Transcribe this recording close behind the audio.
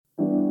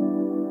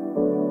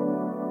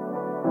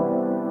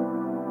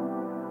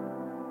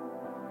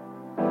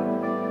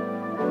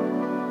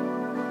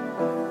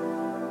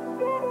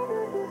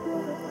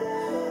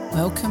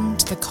Welcome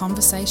to the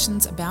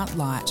Conversations About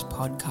Light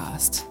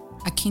podcast,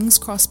 a King's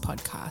Cross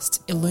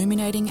podcast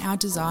illuminating our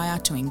desire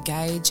to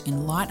engage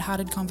in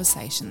light-hearted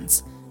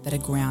conversations that are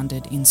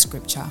grounded in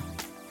Scripture.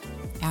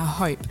 Our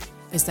hope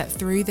is that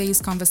through these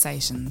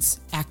conversations,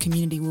 our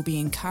community will be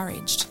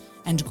encouraged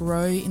and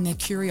grow in their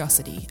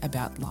curiosity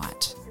about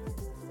light.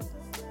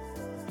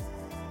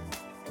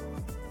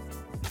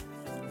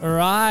 All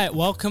right,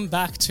 welcome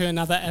back to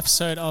another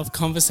episode of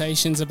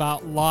Conversations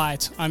About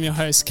Light. I'm your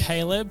host,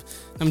 Caleb.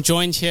 I'm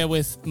joined here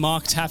with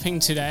Mark Tapping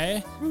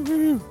today.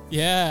 Woo-hoo.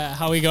 Yeah,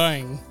 how are we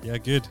going? Yeah,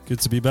 good. Good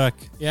to be back.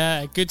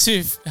 Yeah, good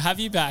to have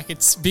you back.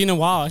 It's been a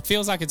while. It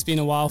feels like it's been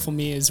a while for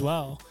me as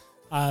well.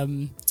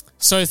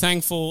 So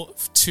thankful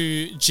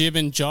to Jib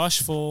and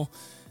Josh for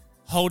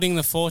holding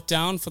the fort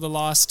down for the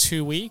last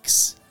 2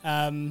 weeks.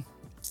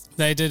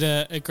 They did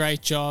a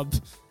great job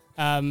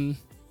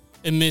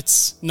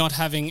amidst not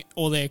having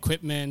all their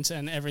equipment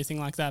and everything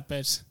like that,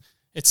 but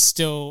it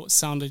still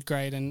sounded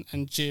great.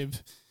 And Jib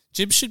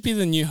should be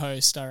the new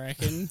host, I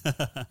reckon.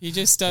 He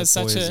just does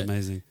such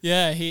amazing.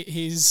 Yeah,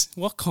 he's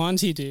what can't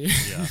he do?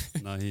 Yeah,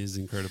 no, he is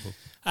incredible.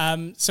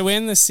 So we're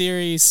in the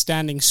series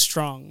Standing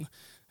Strong,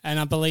 and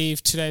I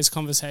believe today's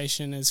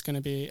conversation is going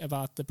to be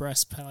about the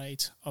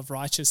breastplate of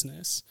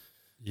righteousness.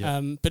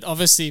 Yeah. But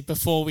obviously,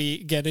 before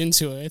we get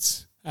into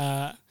it,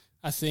 I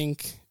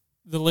think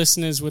the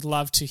listeners would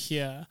love to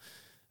hear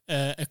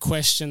a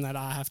question that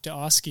I have to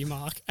ask you,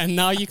 Mark. And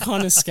now you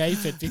can't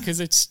escape it because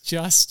it's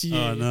just you.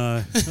 Oh,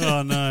 no.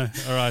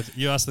 All right,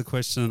 you ask the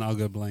question and I'll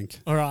go blank.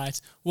 All right.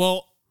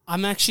 Well,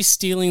 I'm actually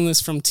stealing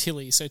this from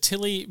Tilly. So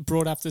Tilly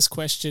brought up this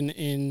question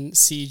in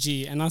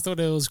CG, and I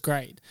thought it was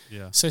great.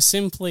 Yeah. So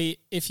simply,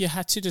 if you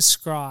had to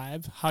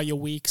describe how your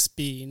week's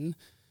been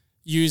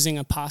using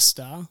a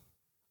pasta,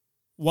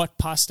 what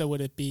pasta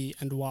would it be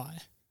and why?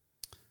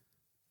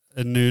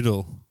 A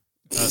noodle.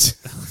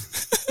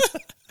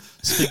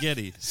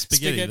 Spaghetti,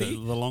 the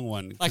long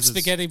one. Like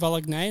spaghetti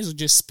bolognese or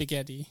just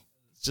spaghetti?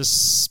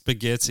 Just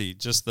spaghetti,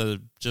 just the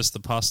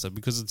pasta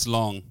because it's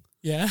long.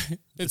 Yeah,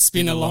 it's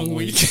been a long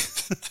week.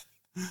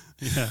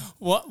 Yeah.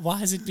 Why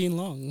has it been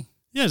long?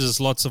 Yeah,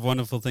 just lots of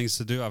wonderful things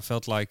to do. I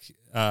felt like,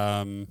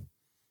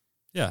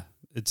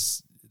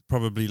 it's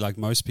probably like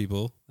most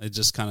people. It's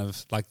just kind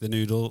of like the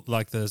noodle,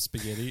 like the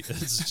spaghetti.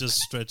 It's just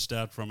stretched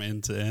out from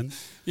end to end.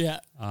 Yeah.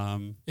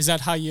 Is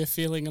that how you're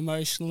feeling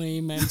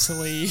emotionally,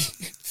 mentally,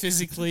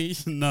 physically?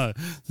 No,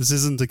 this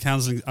isn't a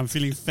counseling. I'm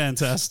feeling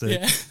fantastic.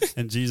 Yeah.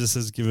 And Jesus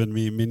has given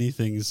me many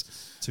things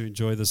to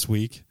enjoy this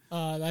week.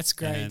 Oh, that's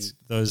great. And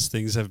those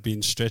things have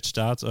been stretched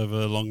out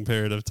over a long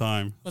period of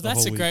time. Well,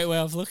 that's a great way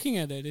of looking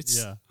at it.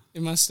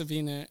 It must have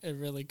been a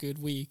really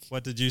good week.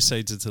 What did you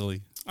say to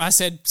Tilly? I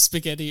said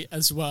spaghetti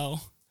as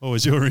well. What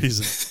was your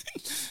reason?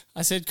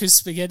 I said because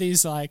spaghetti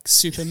is like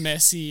super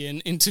messy and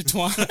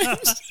intertwined.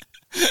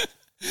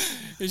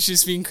 It's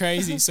just been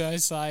crazy. So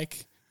it's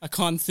like I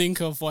can't think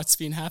of what's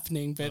been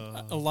happening, but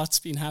a lot's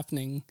been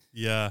happening.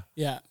 Yeah.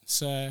 Yeah.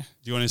 So do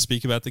you want to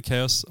speak about the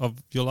chaos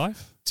of your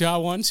life? Do I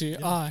want to?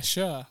 Yeah.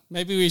 Sure.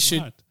 Maybe we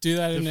should do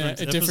that in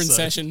a different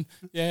session.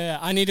 Yeah.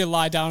 I need to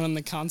lie down on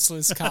the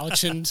counselor's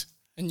couch and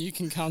you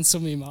can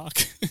counsel me,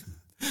 Mark.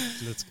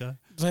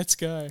 Let's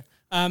go.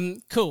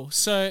 Cool.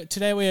 So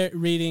today we're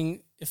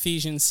reading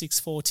Ephesians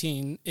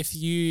 6:14.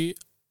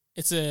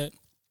 It's a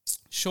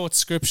short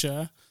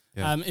scripture.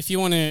 Yeah. If you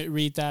want to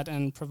read that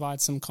and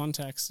provide some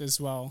context as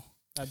well,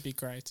 that'd be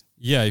great.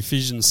 Yeah,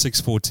 Ephesians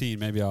 6:14.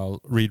 Maybe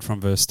I'll read from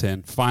verse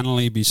 10.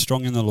 Finally, be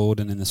strong in the Lord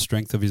and in the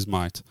strength of his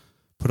might.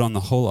 Put on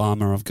the whole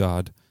armor of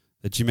God,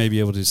 that you may be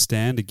able to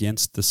stand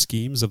against the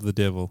schemes of the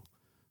devil.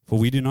 For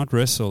we do not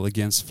wrestle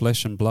against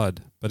flesh and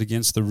blood, but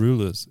against the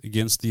rulers,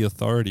 against the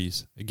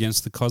authorities,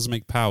 against the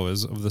cosmic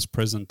powers of this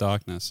present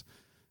darkness,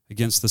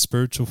 against the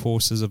spiritual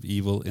forces of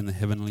evil in the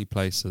heavenly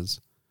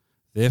places.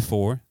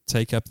 Therefore,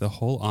 take up the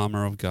whole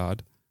armor of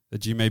God,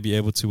 that you may be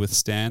able to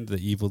withstand the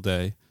evil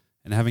day,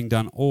 and having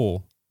done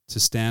all, to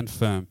stand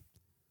firm.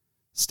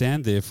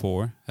 Stand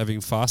therefore,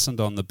 having fastened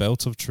on the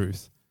belt of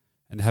truth,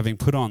 and having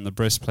put on the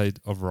breastplate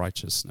of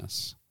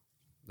righteousness.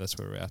 That's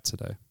where we're at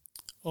today.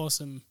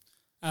 Awesome.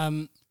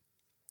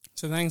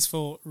 So thanks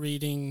for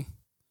reading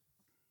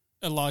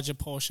a larger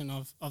portion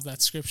of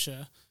that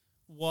scripture.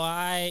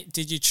 Why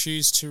did you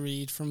choose to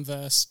read from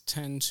verse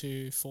 10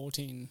 to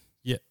 14?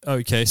 Yeah,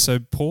 okay, so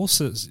Paul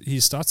says,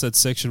 he starts that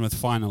section with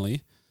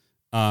finally,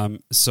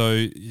 so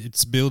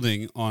it's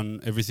building on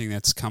everything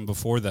that's come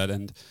before that,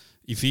 and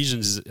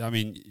Ephesians,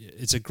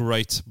 it's a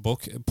great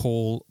book.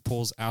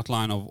 Paul's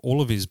outline of all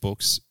of his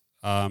books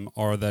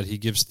are that he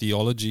gives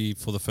theology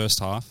for the first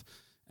half,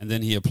 and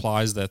then he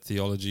applies that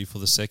theology for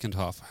the second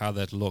half, how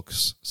that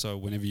looks. So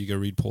whenever you go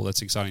read Paul,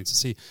 that's exciting to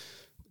see.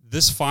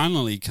 This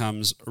finally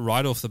comes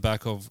right off the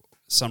back of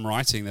some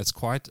writing that's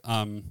quite,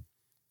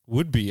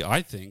 would be,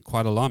 I think,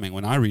 quite alarming.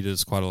 When I read it,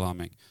 it's quite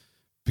alarming.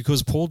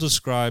 Because Paul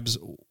describes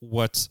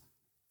what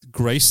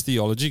grace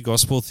theology,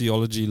 gospel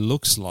theology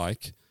looks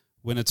like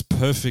when it's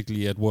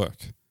perfectly at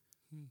work.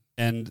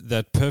 And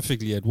that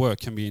perfectly at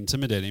work can be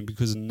intimidating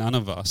because none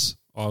of us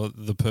are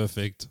the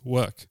perfect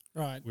work.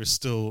 Right. We're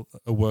still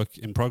a work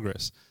in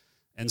progress.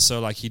 And so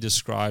like he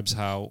describes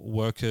how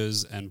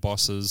workers and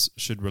bosses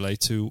should relate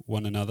to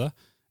one another.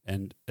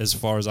 And as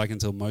far as I can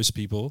tell, most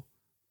people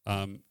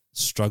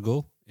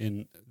struggle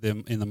in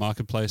the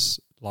marketplace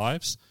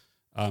lives.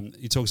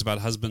 He talks about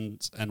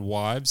husbands and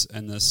wives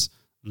and this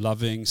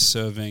loving,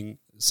 serving,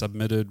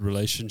 submitted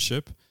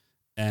relationship.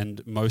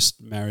 And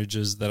most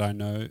marriages that I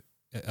know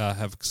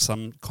have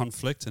some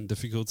conflict and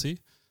difficulty.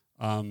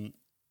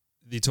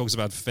 He talks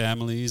about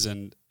families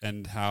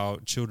and how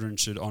children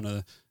should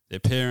honor their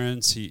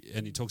parents. He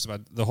talks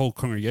about the whole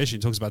congregation.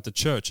 He talks about the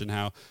church and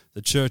how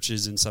the church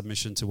is in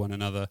submission to one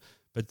another.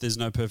 But there's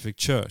no perfect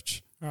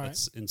church. Right.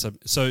 So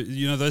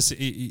those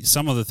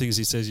some of the things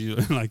he says,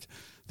 like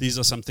these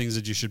are some things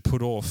that you should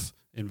put off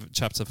in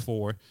chapter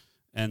 4.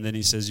 And then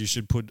he says you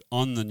should put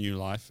on the new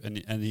life, and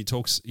he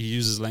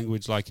uses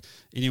language like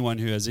anyone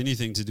who has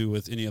anything to do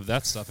with any of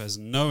that stuff has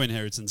no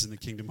inheritance in the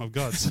kingdom of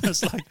God. So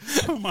it's like,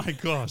 oh my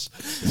gosh,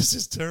 this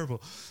is terrible,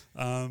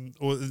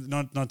 or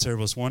not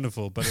terrible. It's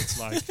wonderful, but it's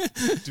like,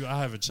 do I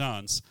have a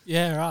chance?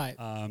 Yeah,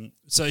 right.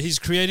 So he's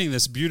creating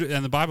this beauty,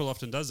 and the Bible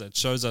often does that.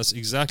 Shows us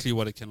exactly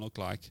what it can look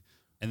like,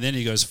 and then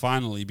he goes,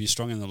 finally, be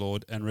strong in the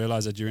Lord, and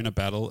realize that you're in a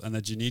battle, and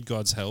that you need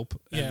God's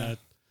help, and that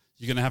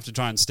you're going to have to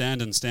try and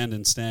stand.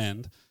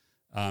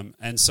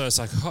 And so it's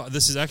like,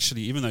 this is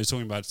actually, even though he's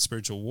talking about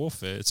spiritual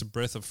warfare, it's a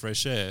breath of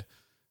fresh air,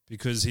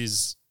 because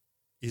he's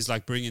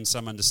like bringing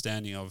some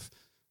understanding of,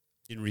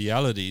 in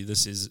reality,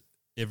 this is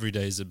every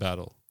day is a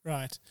battle.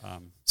 Right.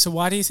 So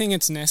why do you think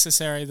it's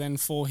necessary then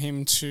for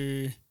him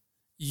to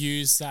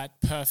use that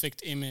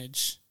perfect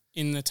image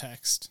in the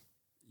text?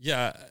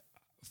 Yeah,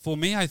 for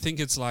me, I think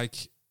it's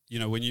like,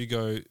 when you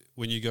go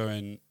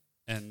in,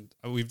 and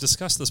we've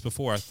discussed this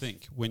before, I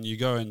think, when you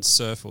go and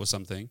surf or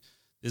something,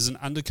 there's an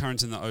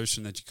undercurrent in the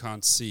ocean that you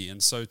can't see.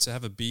 And so to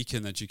have a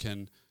beacon that you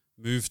can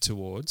move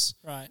towards,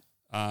 right,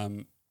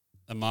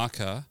 a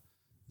marker,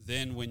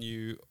 then when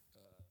you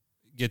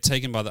get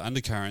taken by the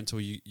undercurrent, or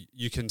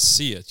you can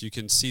see it, you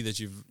can see that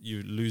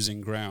you're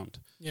losing ground.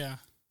 Yeah.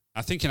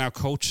 I think in our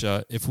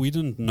culture, if we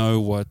didn't know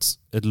what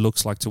it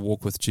looks like to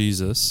walk with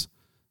Jesus,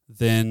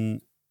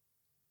 then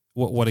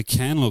what it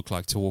can look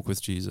like to walk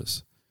with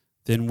Jesus,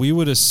 then we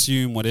would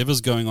assume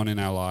whatever's going on in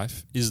our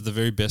life is the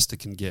very best it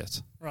can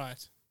get.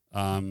 Right.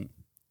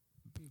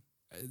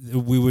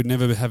 We would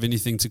never have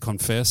anything to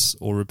confess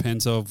or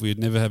repent of. We'd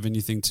never have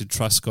anything to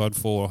trust God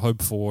for or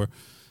hope for.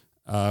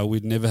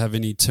 We'd never have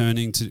any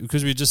turning to,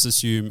 because we just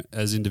assume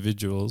as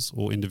individuals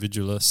or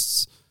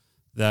individualists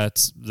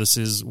that this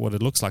is what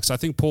it looks like. So I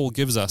think Paul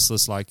gives us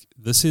this, like,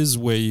 this is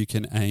where you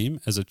can aim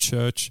as a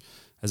church,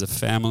 as a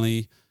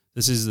family.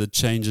 This is the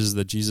changes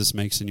that Jesus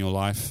makes in your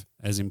life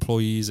as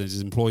employees, as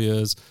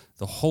employers,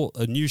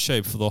 a new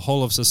shape for the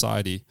whole of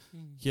society.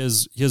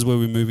 Here's where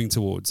we're moving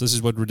towards. This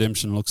is what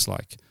redemption looks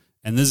like.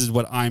 And this is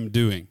what I'm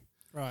doing.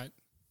 Right.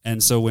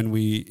 And so when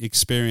we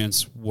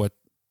experience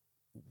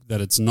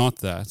that it's not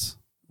that,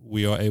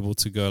 we are able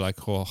to go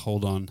like, oh,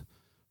 hold on.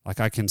 Like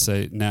I can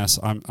say, Nas,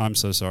 I'm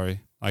so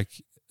sorry.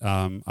 Like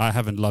I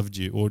haven't loved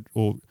you.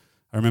 Or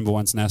I remember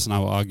once Nas and I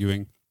were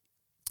arguing,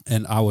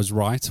 and I was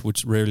right,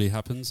 which rarely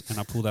happens. And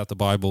I pulled out the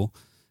Bible,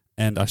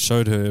 and I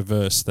showed her a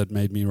verse that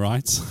made me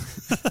right.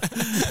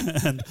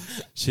 And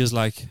she was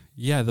like,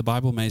 yeah, the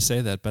Bible may say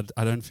that, but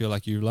I don't feel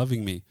like you're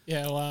loving me.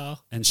 Yeah, wow.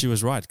 And she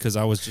was right, because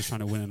I was just trying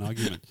to win an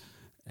argument.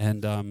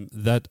 And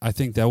that, I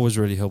think that was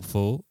really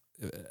helpful,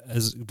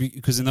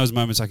 because in those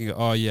moments I can go,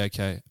 oh, yeah,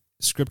 okay.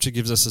 Scripture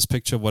gives us this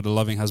picture of what a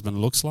loving husband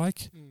looks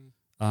like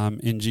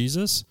in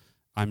Jesus.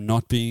 I'm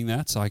not being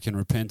that, so I can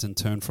repent and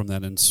turn from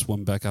that and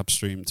swim back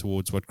upstream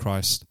towards what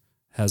Christ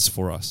has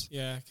for us.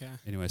 Yeah, okay.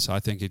 Anyway, so I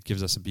think it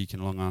gives us a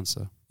beacon. Long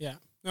answer. Yeah.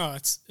 No,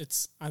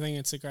 it's I think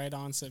it's a great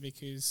answer,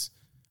 because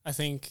I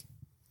think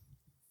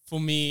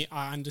for me,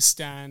 I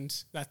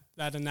understand that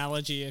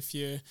analogy. If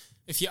you're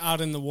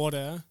out in the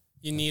water,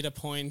 you need a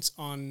point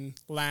on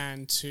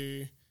land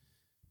to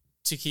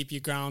keep you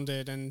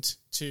grounded and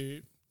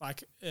to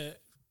like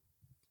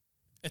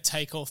a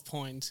takeoff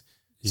point.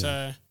 Yeah.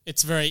 So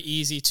it's very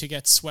easy to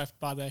get swept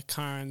by the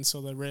currents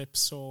or the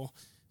rips or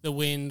the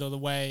wind or the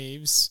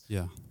waves,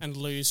 and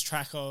lose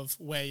track of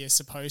where you're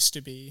supposed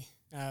to be.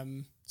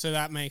 So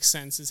that makes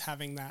sense, as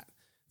having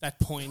that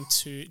point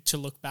to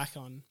look back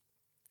on.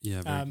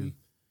 Yeah, very good.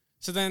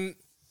 So then,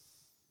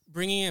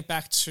 bringing it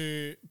back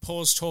to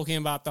Paul's talking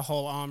about the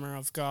whole armor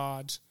of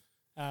God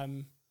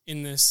in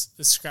the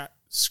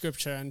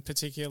scripture, and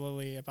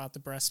particularly about the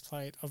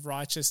breastplate of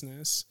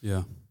righteousness.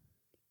 Yeah.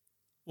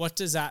 What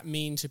does that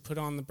mean to put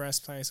on the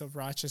breastplate of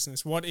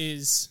righteousness? What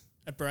is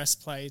a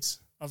breastplate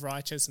of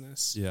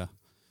righteousness?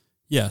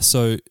 Yeah.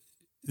 So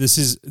this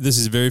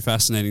is very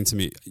fascinating to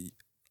me.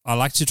 I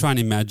like to try and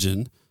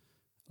imagine,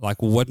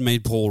 like, what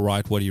made Paul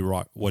write what he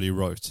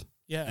wrote.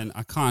 Yeah.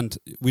 And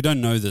we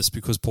don't know this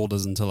because Paul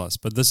doesn't tell us,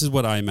 but this is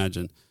what I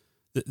imagine.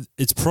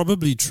 It's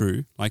probably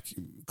true. Like,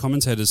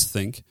 commentators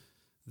think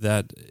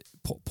that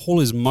Paul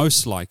is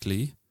most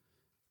likely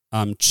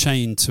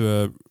chained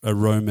to a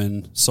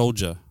Roman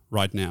soldier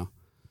right now.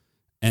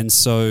 And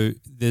so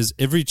there's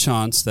every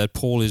chance that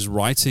Paul is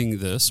writing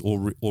this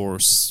or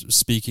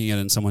speaking it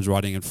and someone's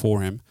writing it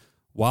for him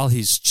while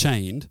he's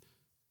chained,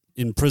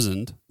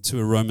 imprisoned to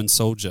a Roman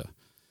soldier.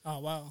 Oh,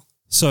 wow.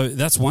 So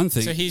that's one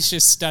thing. So he's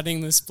just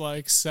studying this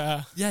bloke's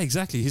yeah,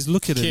 exactly. He's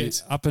looking at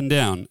it up and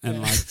down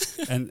and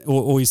yeah.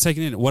 or he's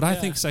taking it in. What I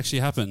think's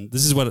actually happened,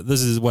 this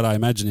is what I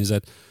imagine, is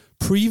that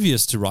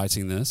previous to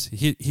writing this,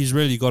 he's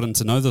really gotten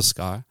to know this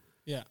guy.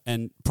 Yeah.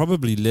 And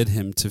probably led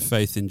him to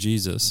faith in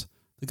Jesus.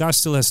 The guy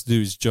still has to do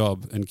his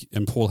job,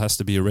 and Paul has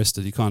to be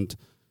arrested. He can't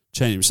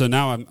change him. So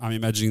now I'm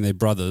imagining they're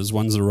brothers.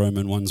 One's a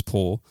Roman, one's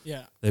Paul.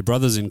 Yeah. They're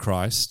brothers in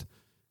Christ.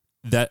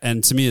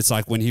 And to me, it's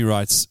like when he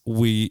writes,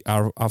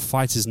 our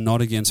fight is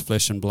not against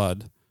flesh and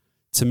blood.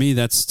 To me,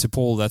 to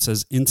Paul, that's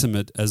as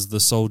intimate as the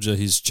soldier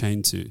he's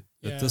chained to.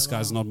 That this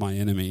guy's not my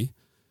enemy.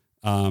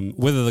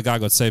 Whether the guy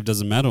got saved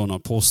doesn't matter or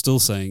not. Paul's still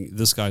saying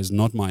this guy is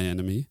not my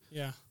enemy.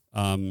 Yeah.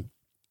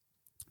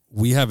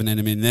 We have an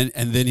enemy,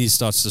 and then he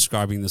starts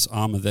describing this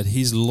armor that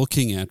he's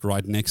looking at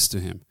right next to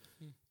him,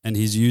 and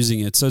he's using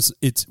it. So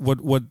it's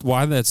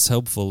why that's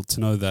helpful to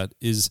know that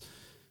is,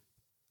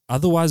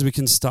 otherwise we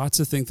can start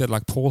to think that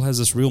like Paul has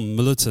this real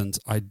militant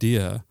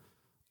idea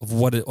of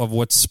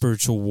what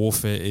spiritual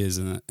warfare is,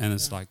 and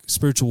it's like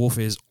spiritual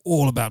warfare is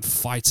all about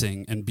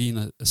fighting and being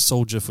a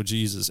soldier for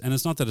Jesus, and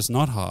it's not that it's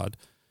not hard,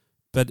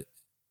 but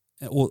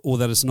or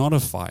that it's not a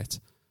fight.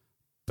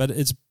 But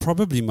it's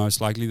probably most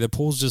likely that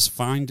Paul's just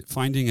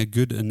finding a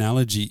good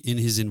analogy in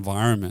his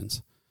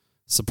environment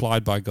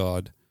supplied by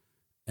God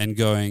and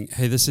going,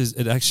 hey, this is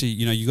it actually,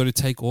 you got to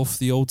take off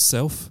the old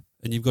self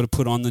and you've got to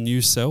put on the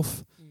new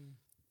self.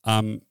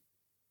 And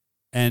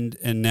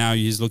now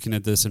he's looking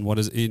at this, and what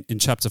is in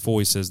chapter 4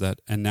 he says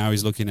that, and now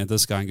he's looking at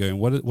this guy and going,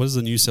 what does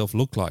the new self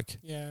look like?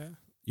 Yeah.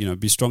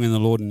 Be strong in the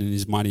Lord and in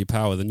his mighty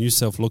power. The new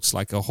self looks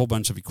like a whole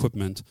bunch of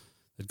equipment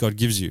that God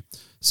gives you.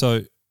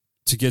 So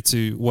to get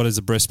to what is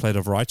the breastplate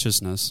of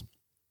righteousness,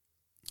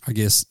 I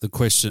guess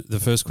the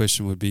first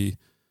question would be,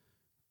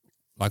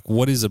 like,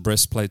 what is a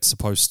breastplate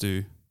supposed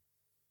to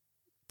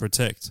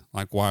protect?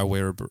 Like, why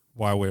wear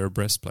a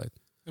breastplate?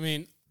 I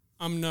mean,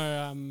 I'm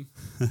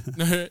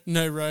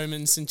no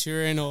Roman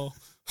centurion, or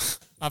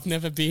I've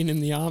never been in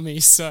the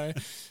army, so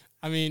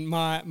I mean,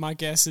 my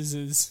guess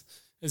is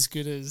as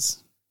good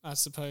as, I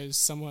suppose,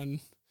 someone,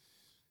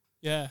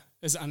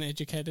 as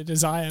uneducated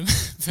as I am.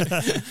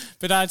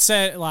 but I'd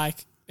say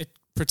like it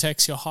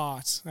protects your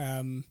heart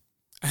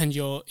and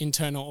your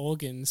internal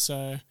organs.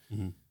 So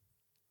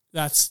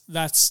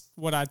that's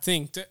what I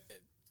think.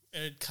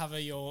 It'd cover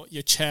your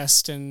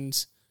chest,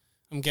 and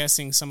I'm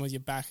guessing some of your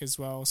back as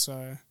well.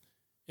 So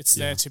it's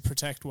there to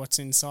protect what's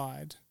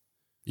inside.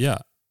 Yeah,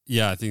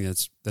 I think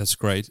that's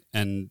great.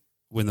 And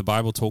when the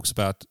Bible talks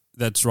about,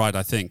 that's right.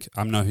 I think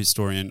I'm no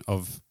historian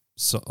of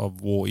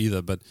war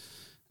either, but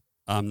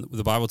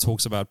the Bible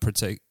talks about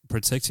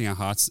protecting our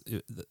hearts.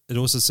 It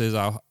also says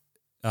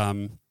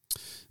the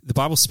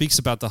Bible speaks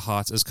about the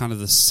heart as kind of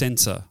the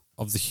center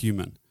of the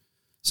human.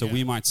 So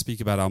we might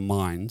speak about our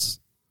minds,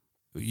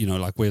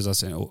 like where's our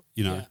center,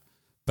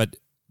 but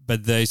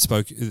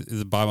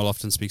the Bible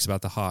often speaks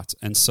about the heart.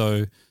 And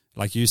so,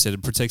 like you said,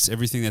 it protects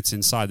everything that's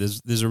inside.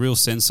 There's a real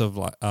sense of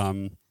like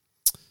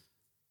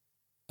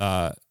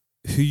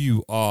who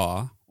you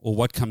are or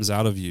what comes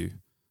out of you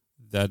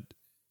that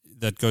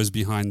goes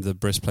behind the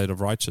breastplate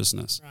of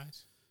righteousness.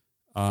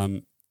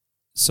 Right.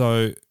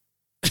 So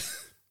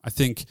I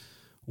think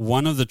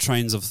one of the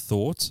trains of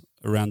thought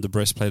around the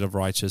breastplate of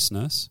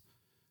righteousness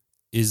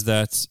is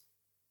that,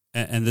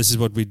 and this is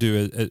what we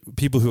do,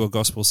 people who are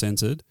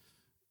gospel-centered,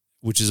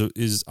 which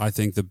is I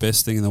think the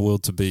best thing in the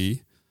world to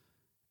be,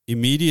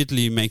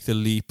 immediately make the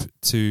leap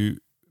to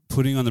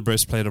putting on the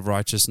breastplate of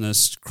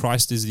righteousness.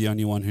 Christ is the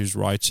only one who's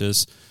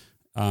righteous.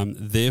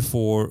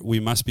 Therefore, we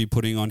must be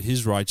putting on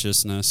his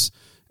righteousness.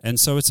 And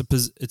so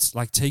it's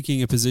like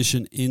taking a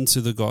position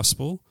into the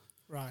gospel.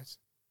 Right.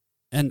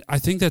 And I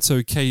think that's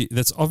okay.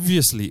 That's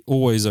obviously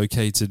always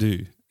okay to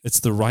do.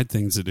 It's the right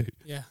thing to do.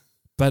 Yeah.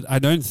 But I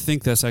don't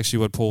think that's actually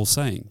what Paul's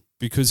saying,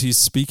 because he's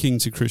speaking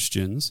to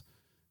Christians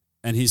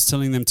and he's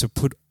telling them to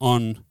put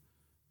on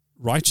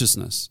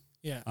righteousness.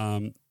 Yeah.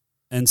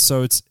 And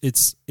so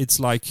it's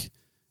like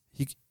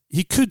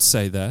he could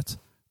say that,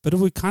 but it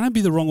would kind of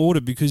be the wrong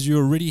order, because you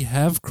already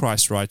have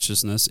Christ's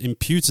righteousness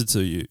imputed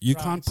to you. You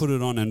can't put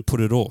it on and put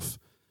it off.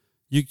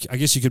 I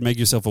guess you could make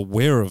yourself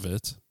aware of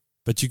it,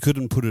 but you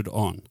couldn't put it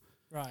on.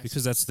 Right.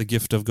 Because that's the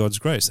gift of God's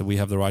grace, that we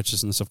have the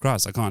righteousness of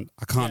Christ. I can't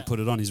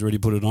put it on. He's already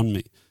put it on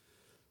me.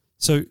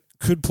 So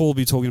could Paul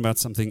be talking about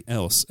something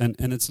else? And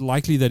it's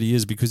likely that he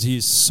is, because he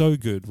is so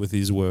good with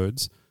his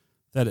words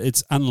that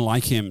it's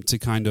unlike him to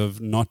kind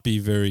of not be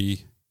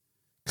very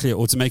clear,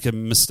 or to make a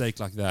mistake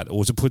like that,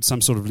 or to put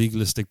some sort of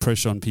legalistic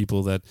pressure on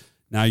people that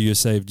now you're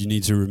saved, you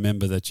need to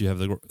remember that you have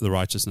the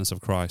righteousness of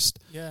Christ.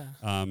 Yeah.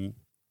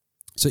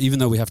 So even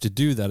though we have to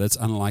do that, it's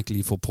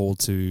unlikely for Paul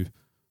to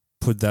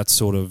put that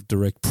sort of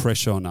direct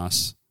pressure on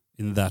us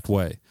in that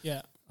way.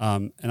 Yeah.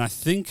 And I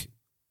think,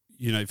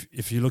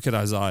 if you look at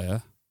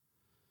Isaiah,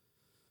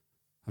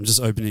 I'm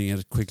just opening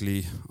it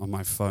quickly on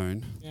my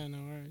phone. Yeah, no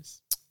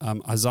worries.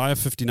 Isaiah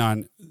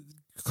 59,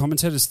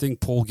 commentators think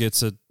Paul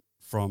gets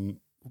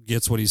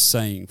what he's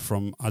saying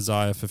from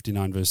Isaiah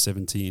 59 verse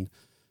 17,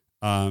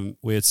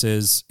 where it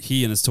says,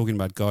 and it's talking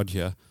about God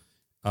here,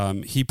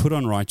 he put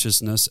on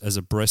righteousness as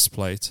a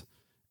breastplate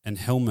and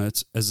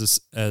helmet and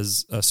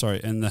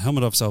the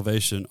helmet of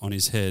salvation on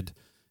his head.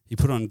 He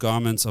put on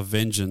garments of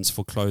vengeance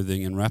for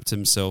clothing and wrapped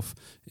himself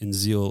in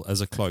zeal as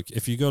a cloak.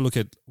 If you go look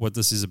at what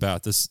this is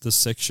about, this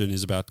section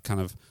is about kind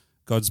of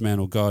God's man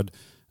or God.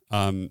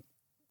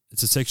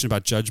 It's a section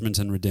about judgment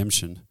and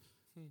redemption.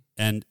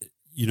 And,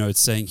 it's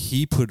saying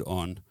he put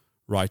on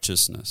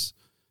righteousness.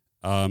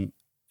 And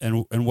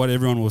what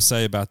everyone will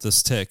say about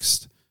this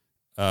text,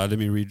 let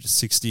me read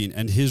 16,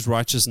 and his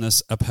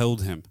righteousness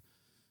upheld him.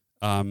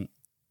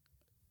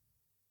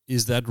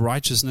 Is that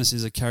righteousness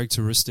is a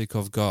characteristic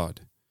of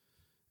God.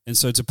 And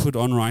so to put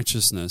on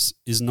righteousness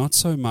is not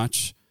so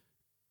much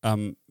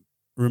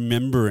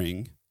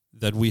remembering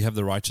that we have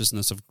the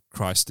righteousness of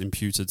Christ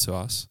imputed to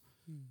us.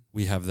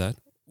 We have that.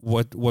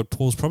 What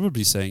Paul's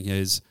probably saying here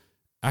is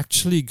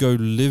actually go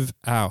live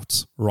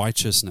out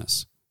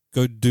righteousness.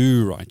 Go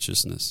do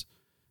righteousness.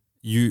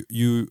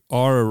 You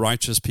are a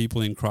righteous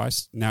people in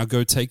Christ. Now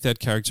go take that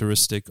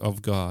characteristic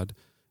of God,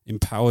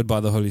 empowered by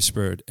the Holy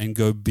Spirit, and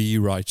go be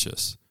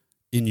righteous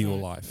in your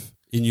life,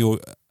 in your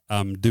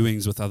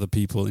doings with other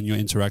people, in your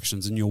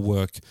interactions, in your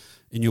work,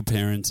 in your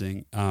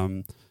parenting,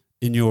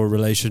 in your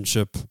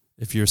relationship,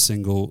 if you're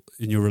single,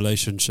 in your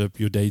relationship,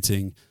 you're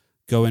dating,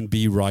 go and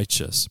be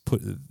righteous.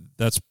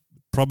 That's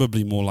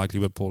probably more likely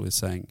what Paul is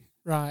saying.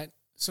 Right.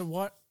 So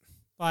what,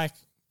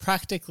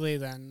 practically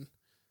then,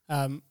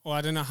 or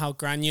I don't know how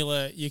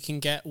granular you can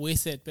get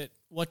with it, but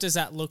what does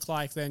that look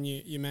like then?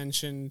 You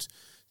mentioned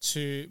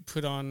to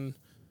put on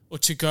or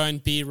to go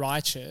and be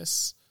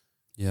righteous.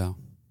 Yeah.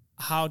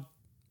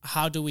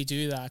 How do we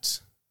do that?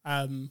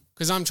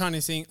 Because I'm trying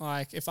to think,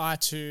 if I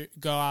had to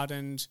go out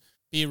and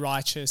be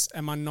righteous,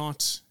 am I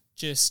not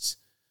just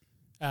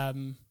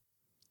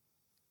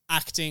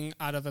acting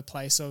out of a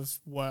place of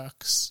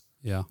works?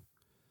 Yeah.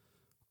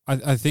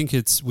 I think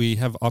we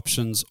have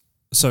options.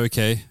 So,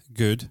 okay,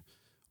 good.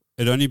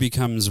 It only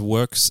becomes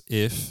works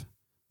if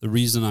the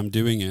reason I'm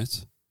doing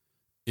it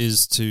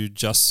is to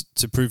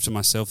prove to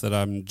myself that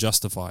I'm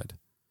justified.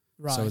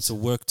 Right. So it's a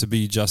work to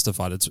be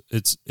justified.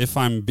 It's if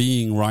I'm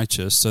being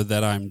righteous so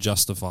that I'm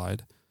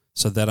justified,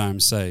 so that I'm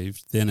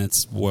saved, then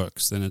it's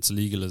works, then it's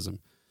legalism.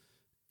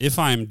 If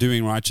I'm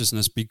doing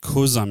righteousness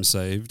because I'm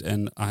saved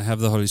and I have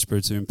the Holy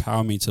Spirit to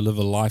empower me to live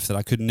a life that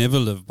I could never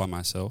live by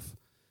myself,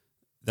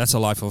 that's a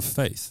life of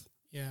faith.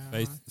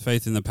 Yeah.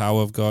 Faith in the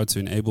power of God to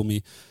enable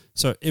me.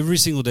 So every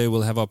single day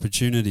we'll have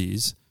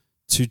opportunities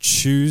to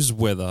choose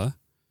whether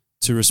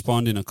to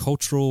respond in a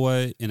cultural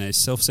way, in a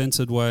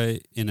self-centered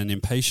way, in an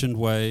impatient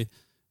way,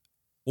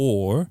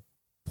 or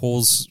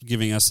Paul's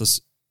giving us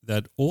this,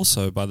 that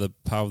also by the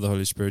power of the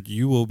Holy Spirit,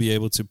 you will be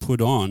able to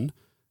put on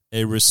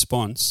a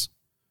response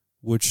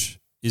which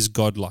is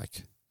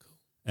godlike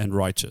and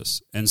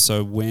righteous. And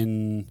so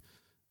when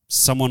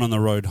someone on the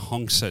road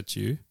honks at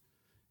you,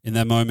 in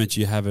that moment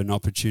you have an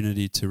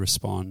opportunity to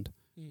respond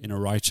in a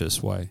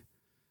righteous way.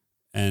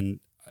 And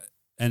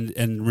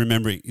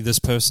remembering, this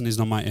person is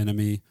not my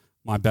enemy.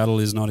 My battle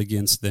is not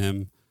against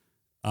them.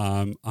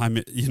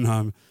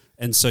 And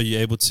so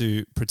you're able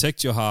to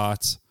protect your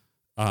heart,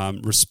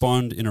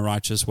 respond in a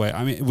righteous way.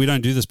 I mean, we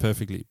don't do this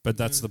perfectly, but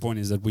that's the point,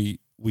 is that we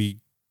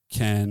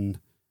can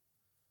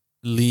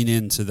lean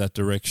into that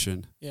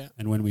direction. Yeah.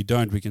 And when we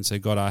don't, we can say,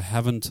 God, I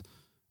haven't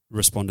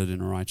responded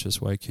in a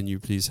righteous way. Can you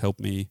please help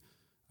me?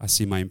 I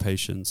see my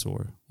impatience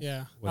or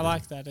yeah, whatever. I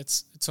like that.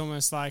 It's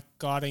almost like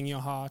guarding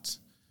your heart.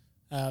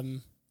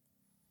 And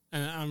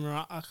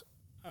I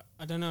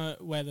don't know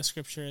where the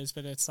scripture is,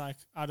 but it's like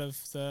out of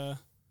the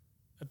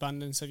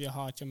abundance of your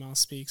heart, your mouth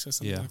speaks, or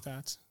something like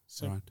that.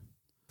 So right.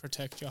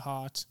 Protect your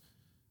heart.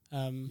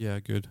 Yeah,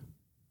 good.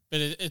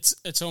 But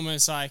it's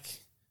almost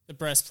like the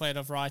breastplate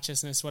of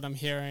righteousness. What I'm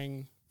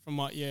hearing from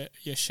what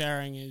you're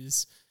sharing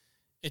is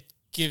it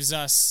gives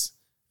us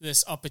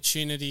this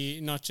opportunity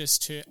not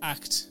just to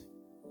act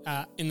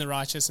in the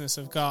righteousness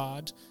of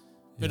God,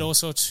 but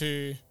also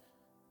to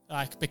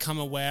become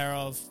aware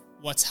of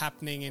what's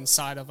happening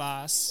inside of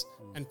us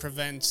and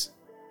prevent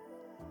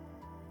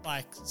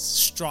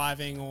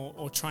striving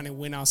or trying to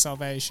win our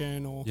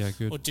salvation or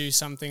do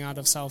something out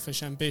of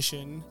selfish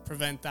ambition,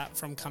 prevent that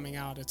from coming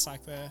out. It's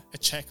like a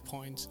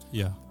checkpoint.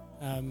 Yeah.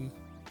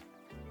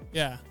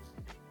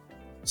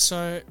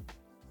 So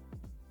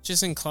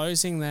just in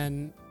closing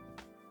then,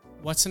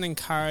 what's an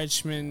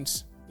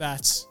encouragement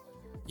that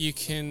you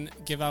can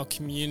give our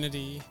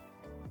community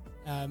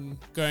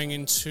going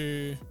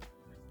into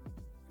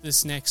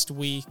this next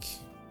week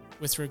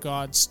with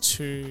regards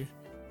to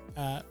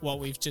what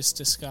we've just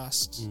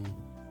discussed?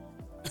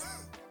 I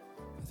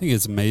think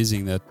it's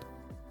amazing that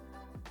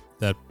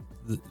the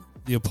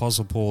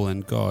Apostle Paul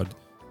and God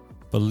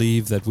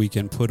believe that we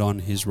can put on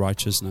his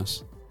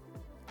righteousness,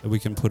 that we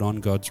can put on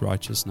God's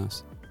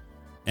righteousness.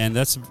 And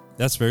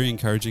that's very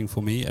encouraging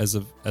for me as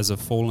a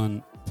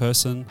fallen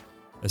person,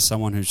 as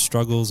someone who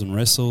struggles and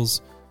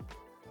wrestles.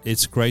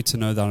 it's great to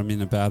know that I'm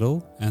in a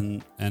battle,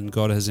 and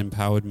God has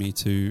empowered me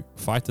to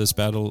fight this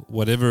battle,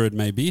 whatever it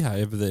may be,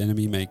 however the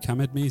enemy may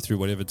come at me, through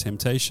whatever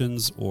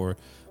temptations or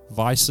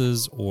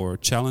vices or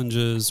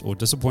challenges or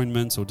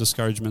disappointments or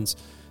discouragements,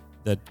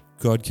 that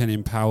God can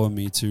empower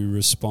me to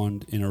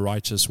respond in a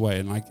righteous way.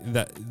 And like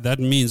that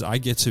means I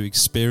get to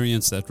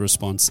experience that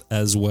response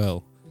as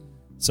well.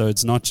 So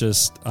it's not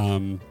just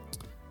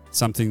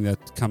something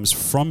that comes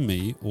from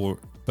me,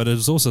 but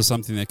it's also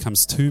something that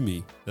comes to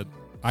me, that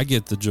I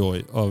get the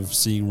joy of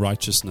seeing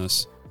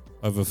righteousness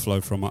overflow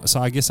from us.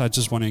 So I guess I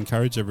just want to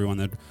encourage everyone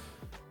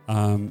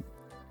that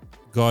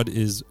God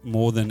is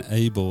more than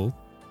able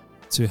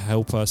to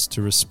help us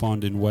to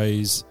respond in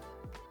ways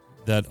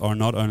that are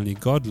not only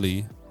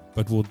godly,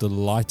 but will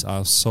delight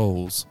our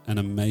souls and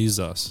amaze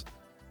us,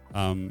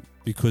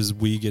 because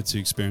we get to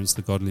experience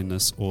the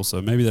godliness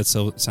also. Maybe that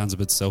sounds a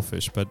bit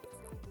selfish, but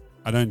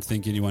I don't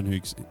think anyone who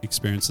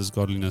experiences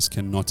godliness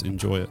cannot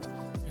enjoy it.